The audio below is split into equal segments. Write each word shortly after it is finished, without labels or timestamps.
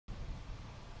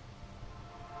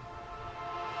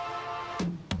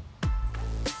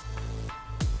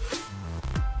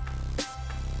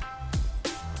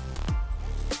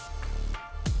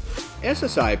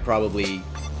SSI probably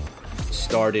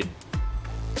started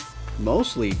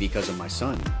mostly because of my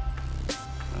son.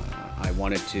 I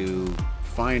wanted to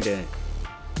find a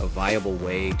viable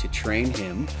way to train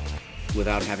him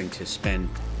without having to spend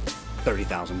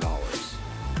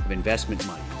 $30,000 of investment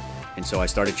money. And so I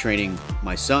started training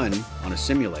my son on a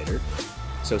simulator.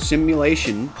 So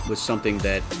simulation was something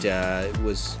that it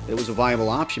was a viable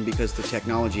option because the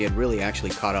technology had really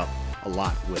actually caught up a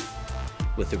lot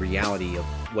with the reality of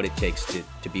what it takes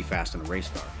to be fast on a race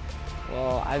car.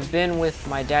 Well, I've been with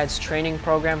my dad's training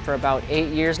program for about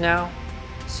 8 years now.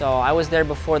 So I was there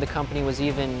before the company was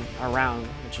even around,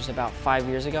 which was about 5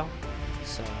 years ago.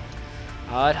 So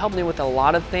it helped me with a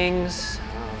lot of things,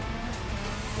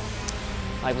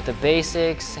 like with the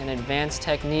basics and advanced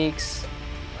techniques,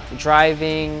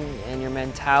 driving and your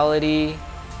mentality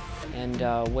and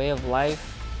way of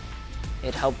life.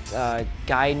 It helped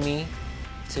guide me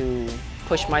to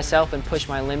push myself and push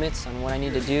my limits on what I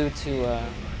need to do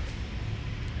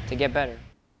to get better.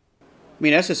 I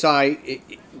mean, SSI,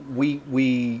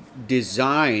 we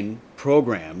design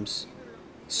programs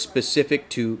specific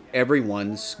to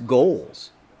everyone's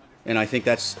goals. And I think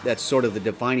that's sort of the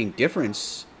defining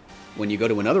difference. When you go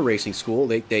to another racing school,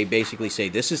 they basically say,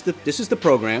 this is the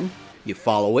program, you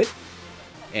follow it,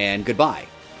 and goodbye.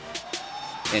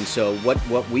 And so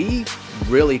what we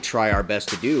really try our best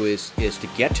to do is to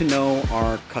get to know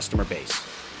our customer base.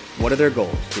 What are their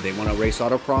goals? Do they want to race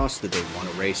autocross? Do they want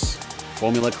to race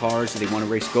formula cars? Do they want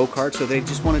to race go-karts? Or they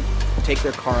just want to take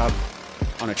their car out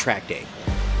on a track day?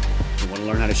 They want to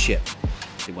learn how to shift.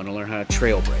 They want to learn how to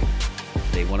trail brake.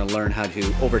 They want to learn how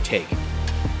to overtake.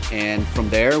 And from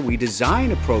there, we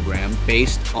design a program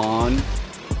based on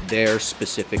their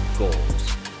specific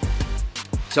goals.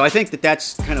 So I think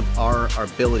that's kind of our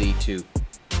ability to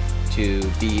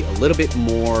be a little bit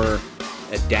more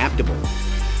adaptable.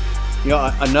 You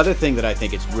know, another thing that I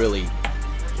think is really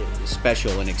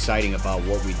special and exciting about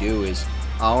what we do is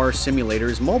our simulator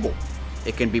is mobile.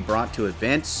 It can be brought to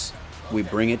events. We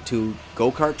bring it to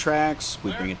go-kart tracks.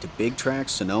 We bring it to big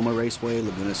tracks, Sonoma Raceway,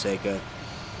 Laguna Seca,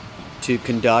 to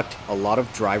conduct a lot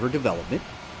of driver development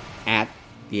at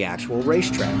the actual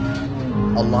racetrack.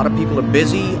 A lot of people are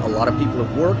busy, a lot of people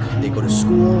at work, they go to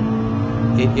school.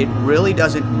 It really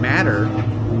doesn't matter.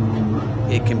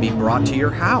 It can be brought to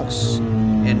your house.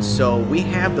 And so we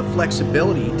have the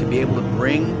flexibility to be able to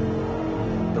bring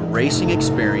the racing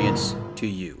experience to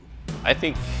you. I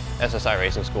think SSI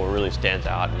Racing School really stands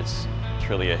out, and it's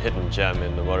truly a hidden gem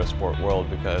in the motorsport world,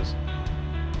 because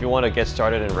if you want to get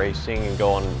started in racing and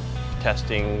go on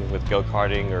testing with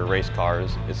go-karting or race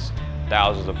cars, it's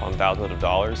thousands upon thousands of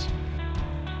dollars.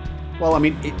 Well, I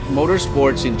mean,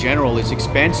 motorsports in general is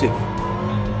expensive.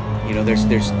 You know, there's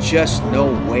just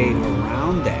no way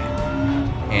around that.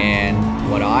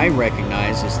 And what I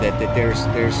recognize is that there's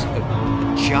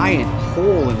a giant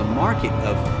hole in the market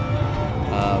of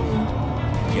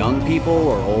young people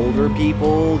or older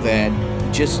people that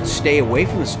just stay away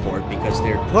from the sport because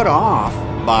they're put off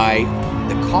by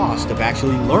the cost of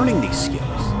actually learning these skills.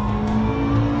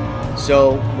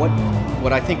 So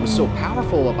what I think was so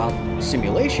powerful about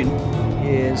simulation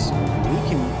is we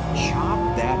can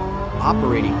chop that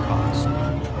operating cost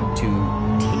to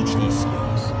teach these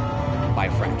skills by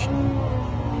fraction.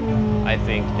 I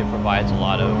think it provides a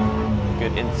lot of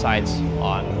good insights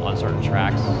on certain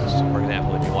tracks. So for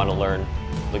example, if you want to learn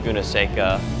Laguna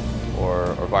Seca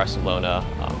or Barcelona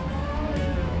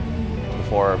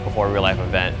before a real life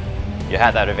event, you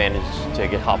have that advantage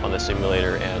to hop on the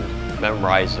simulator and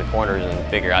memorize the corners and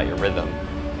figure out your rhythm.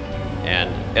 And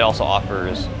it also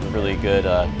offers really good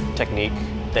technique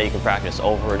that you can practice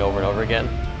over and over and over again.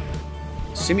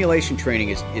 Simulation training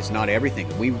is not everything.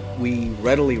 We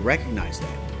readily recognize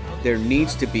that. There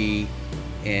needs to be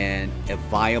a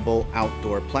viable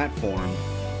outdoor platform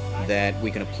that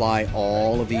we can apply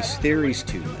all of these theories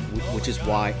to, which is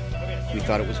why we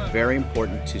thought it was very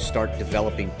important to start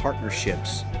developing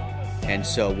partnerships. And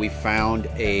so we found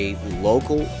a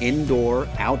local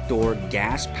indoor-outdoor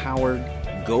gas-powered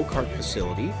go-kart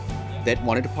facility that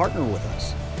wanted to partner with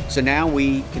us. So now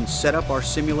we can set up our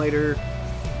simulator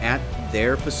at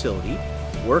their facility,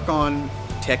 work on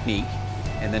technique,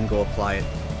 and then go apply it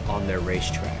on their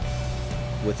racetrack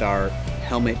with our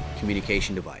helmet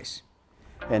communication device.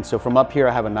 And so from up here,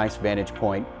 I have a nice vantage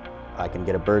point. I can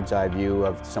get a bird's eye view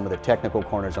of some of the technical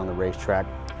corners on the racetrack.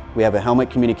 We have a helmet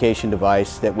communication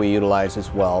device that we utilize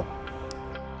as well,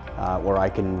 where I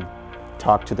can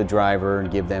talk to the driver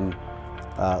and give them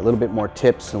a little bit more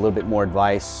tips and a little bit more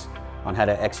advice on how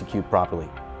to execute properly.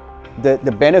 The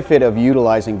benefit of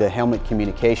utilizing the helmet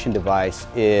communication device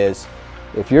is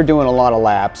if you're doing a lot of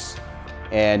laps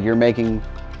and you're making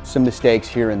some mistakes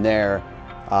here and there,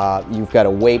 you've got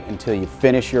to wait until you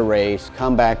finish your race,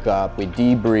 come back up, we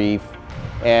debrief,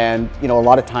 and a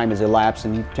lot of time has elapsed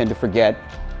and you tend to forget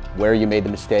where you made the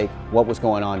mistake, what was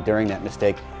going on during that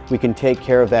mistake. We can take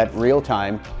care of that real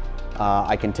time.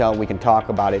 We can talk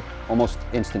about it almost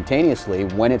instantaneously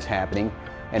when it's happening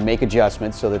and make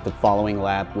adjustments so that the following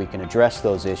lap we can address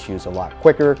those issues a lot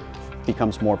quicker,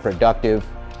 becomes more productive,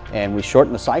 and we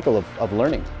shorten the cycle of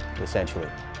learning, essentially.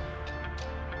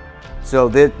 So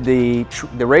the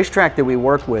racetrack that we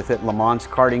work with at Le Mans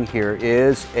Karting here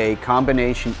is a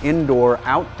combination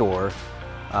indoor-outdoor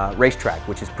racetrack,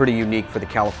 which is pretty unique for the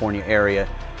California area.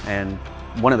 And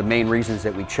one of the main reasons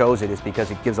that we chose it is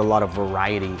because it gives a lot of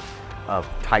variety of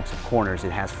types of corners.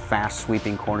 It has fast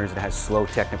sweeping corners, it has slow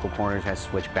technical corners, it has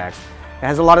switchbacks. It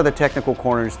has a lot of the technical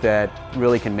corners that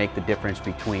really can make the difference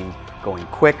between going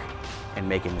quick and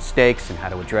making mistakes and how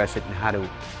to address it and how to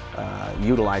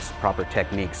utilize the proper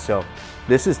techniques. So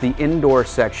this is the indoor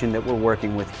section that we're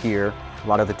working with here. A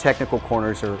lot of the technical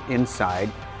corners are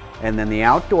inside, and then the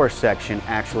outdoor section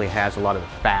actually has a lot of the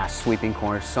fast sweeping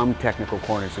corners, some technical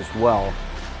corners as well,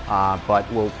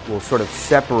 but we'll sort of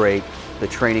separate the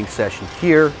training session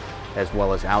here as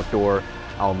well as outdoor.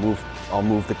 I'll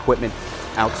move the equipment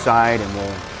outside and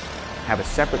we'll have a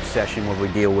separate session where we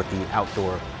deal with the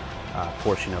outdoor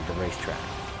portion of the racetrack.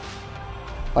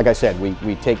 Like I said,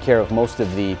 we take care of most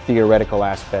of the theoretical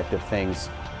aspect of things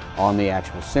on the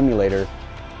actual simulator,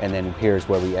 and then here's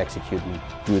where we execute and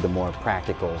do the more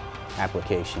practical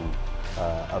application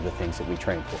of the things that we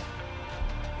train for.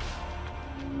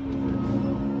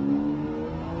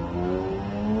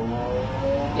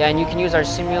 Yeah, and you can use our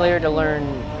simulator to learn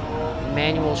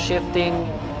manual shifting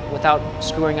without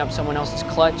screwing up someone else's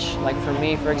clutch. Like for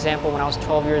me, for example, when I was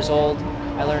 12 years old,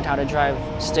 I learned how to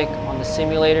drive stick on the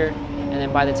simulator, and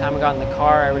then by the time I got in the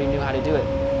car, I already knew how to do it.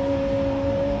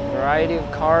 A variety of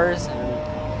cars and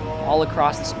all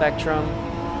across the spectrum,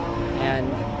 and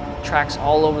tracks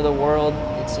all over the world.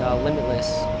 It's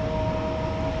limitless.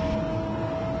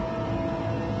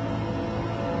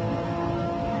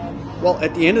 Well,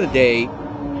 at the end of the day,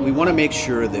 we want to make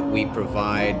sure that we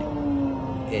provide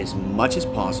as much as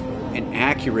possible an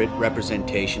accurate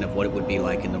representation of what it would be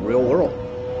like in the real world.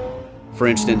 For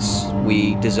instance,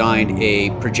 we designed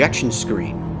a projection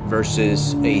screen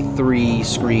versus a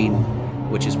 3-screen,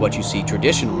 which is what you see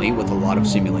traditionally with a lot of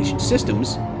simulation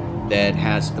systems, that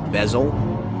has a bezel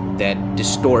that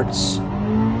distorts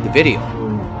the video.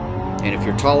 And if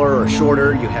you're taller or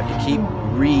shorter, you have to keep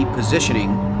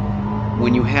repositioning.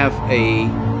 When you have a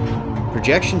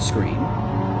projection screen,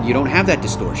 you don't have that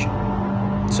distortion.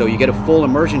 So you get a full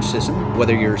immersion system,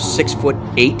 whether you're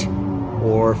 6'8"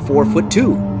 or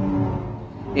 4'2".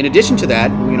 In addition to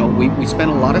that, we spend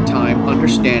a lot of time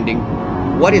understanding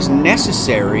what is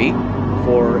necessary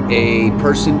for a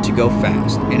person to go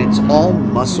fast, and it's all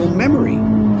muscle memory.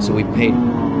 So we paid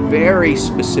very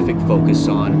specific focus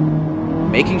on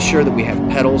making sure that we have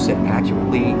pedals that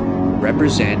accurately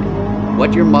represent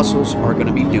what your muscles are going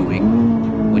to be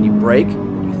doing when you brake,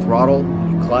 when you throttle,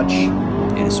 when you clutch,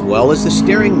 as well as the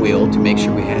steering wheel, to make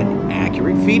sure we had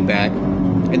accurate feedback.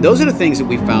 And those are the things that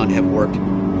we found have worked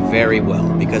very well,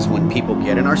 because when people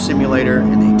get in our simulator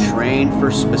and they train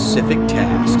for specific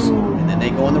tasks, and then they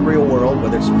go in the real world,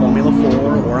 whether it's Formula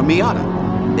 4 or a Miata,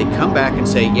 they come back and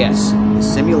say, yes, the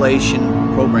simulation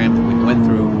program that we went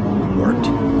through worked.